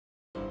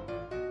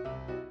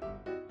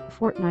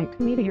FORTNITE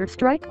Meteor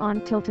strike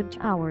on Tilted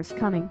Towers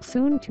coming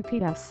soon to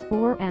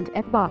PS4 and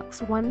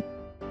Xbox One.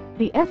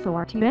 The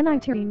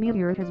FORTNITE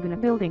Meteor has been a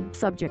building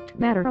subject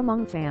matter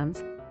among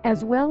fans,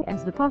 as well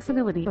as the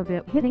possibility of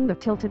it hitting the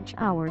Tilted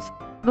Towers.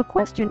 The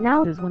question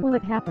now is, when will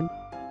it happen?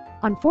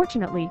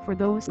 Unfortunately for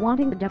those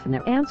wanting a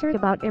definite answer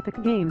about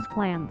Epic Games'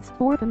 plans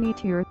for the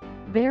Meteor,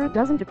 there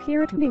doesn't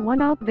appear to be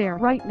one out there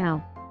right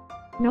now.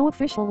 No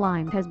official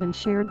line has been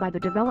shared by the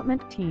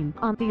development team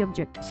on the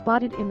object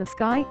spotted in the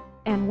sky,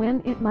 and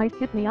when it might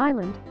hit the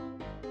island.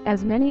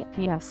 As many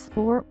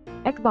PS4,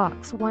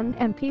 Xbox One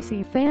and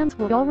PC fans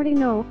will already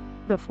know,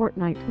 the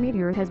FORTNITE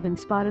Meteor has been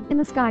spotted in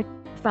the sky,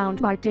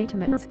 found by data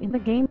miners in the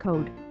game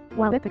code,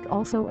 while Epic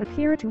also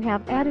appear to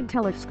have added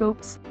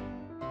telescopes.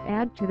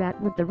 Add to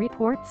that with the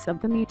reports of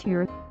the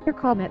meteor, or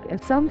comet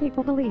as some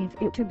people believe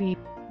it to be,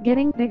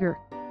 getting bigger,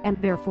 and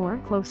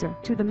therefore closer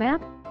to the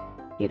map.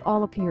 It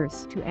all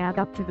appears to add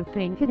up to the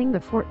thing hitting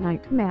the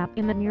FORTNITE map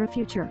in the near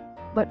future,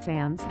 but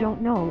fans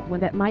don't know when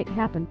that might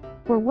happen,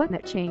 or what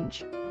might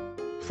change.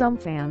 Some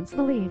fans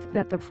believe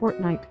that the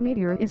FORTNITE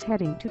Meteor is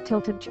heading to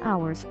Tilted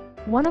Towers,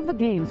 one of the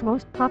game's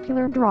most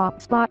popular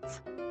drop spots.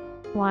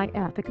 Why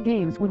Epic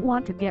Games would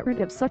want to get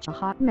rid of such a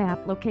hot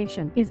map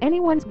location is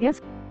anyone's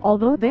guess,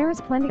 although there's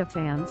plenty of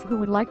fans who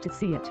would like to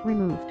see it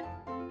removed.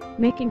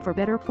 Making for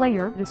better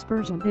player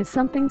dispersion is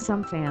something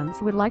some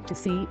fans would like to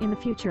see in the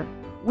future,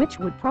 which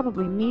would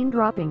probably mean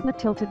dropping the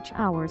Tilted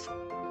Towers.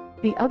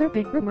 The other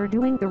big rumor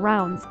doing the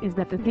rounds is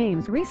that the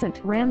game's recent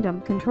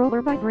random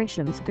controller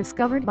vibrations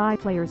discovered by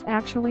players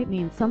actually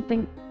mean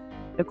something.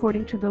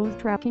 According to those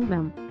tracking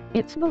them,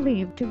 it's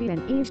believed to be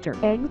an Easter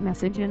egg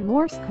message in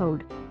Morse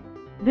code.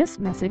 This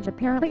message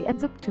apparently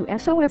adds up to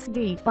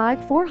SOSD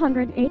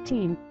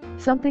 5418,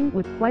 something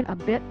with quite a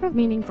bit of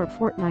meaning for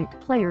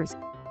FORTNITE players.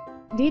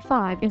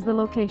 D5 is the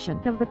location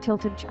of the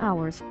Tilted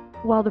Towers,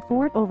 while the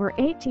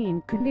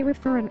 4/18 could be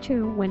referring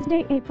to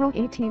Wednesday, April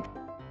 18th.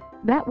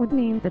 That would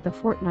mean that the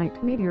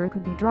FORTNITE Meteor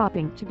could be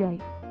dropping today,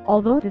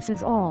 although this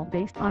is all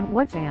based on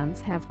what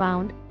fans have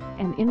found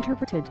and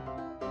interpreted.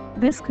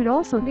 This could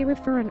also be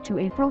referring to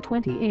April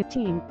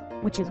 2018,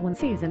 which is when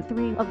Season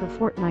 3 of the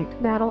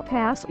FORTNITE Battle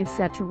Pass is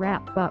set to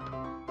wrap up.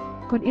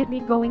 Could it be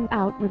going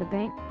out with a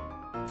bang?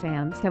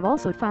 Fans have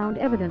also found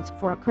evidence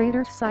for a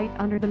crater site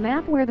under the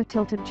map where the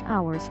Tilted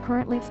Towers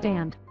currently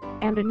stand,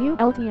 and a new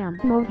LTM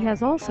mode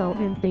has also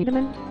been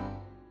beta-mined.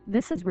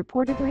 This is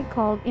reportedly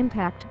called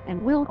Impact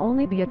and will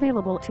only be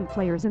available to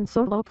players in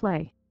solo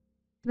play.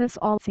 This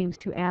all seems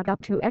to add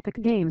up to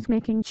Epic Games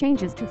making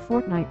changes to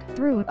FORTNITE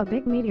through a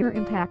big Meteor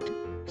impact,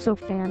 so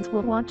fans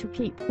will want to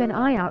keep an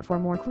eye out for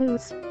more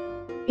clues.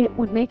 It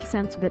would make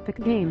sense that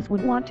Epic Games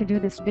would want to do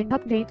this big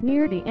update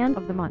near the end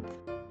of the month,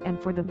 and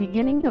for the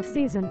beginning of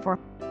Season 4.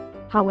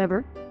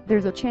 However,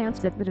 there's a chance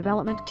that the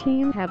development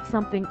team have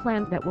something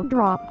planned that will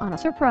drop on a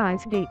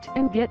surprise date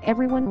and get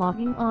everyone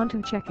logging on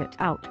to check it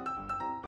out.